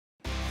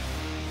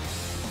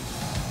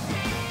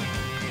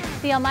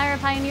The Elmira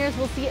Pioneers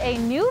will see a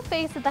new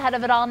face at the head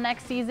of it all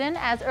next season,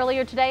 as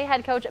earlier today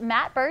head coach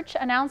Matt Birch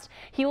announced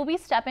he will be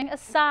stepping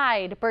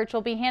aside. Birch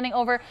will be handing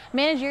over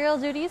managerial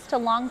duties to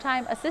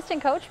longtime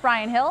assistant coach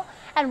Brian Hill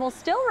and will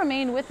still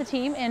remain with the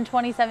team in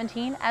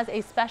 2017 as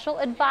a special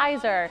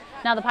advisor.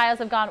 Now the Pios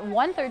have gone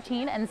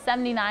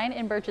 113-79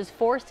 in Birch's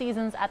 4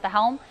 seasons at the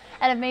helm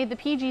and have made the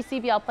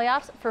PGCBL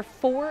playoffs for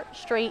 4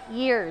 straight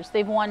years.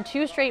 They've won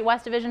 2 straight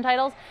West Division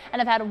titles and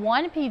have had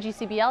 1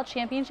 PGCBL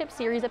Championship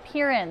Series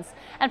appearance.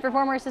 And for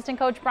former assistant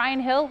coach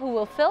Brian Hill, who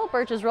will fill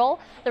Birch's role,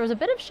 there was a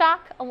bit of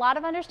shock, a lot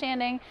of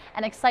understanding,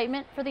 and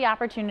excitement for the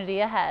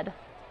opportunity ahead.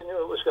 I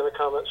knew it was going to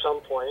come at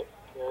some point.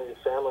 You know, your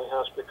family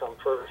has to come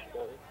first,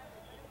 and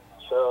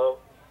so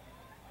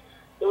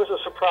it was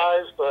a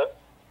surprise, but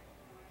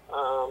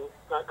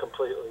not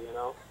completely.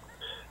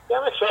 Yeah,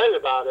 I'm excited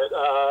about it.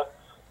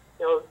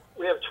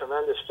 We have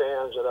tremendous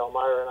fans at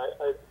Elmira,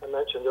 and I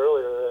mentioned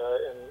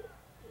earlier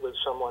with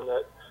someone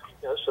that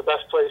it's the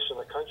best place in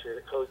the country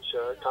to coach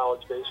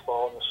college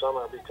baseball in the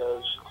summer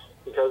because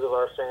of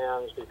our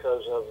fans,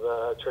 because of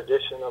the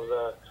tradition of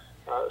the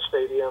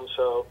stadium.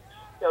 So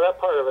that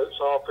part of it's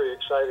all pretty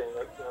exciting.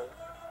 That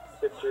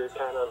get to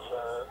kind of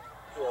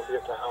be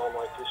at the helm,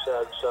 like you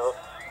said. So,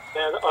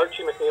 and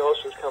Archie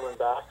McNeilis is coming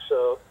back.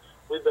 So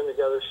we've been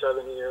together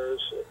 7 years.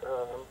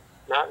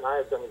 Matt and I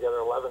have been together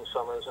 11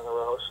 summers in a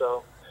row.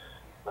 So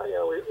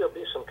there'll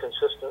be some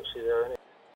consistency there.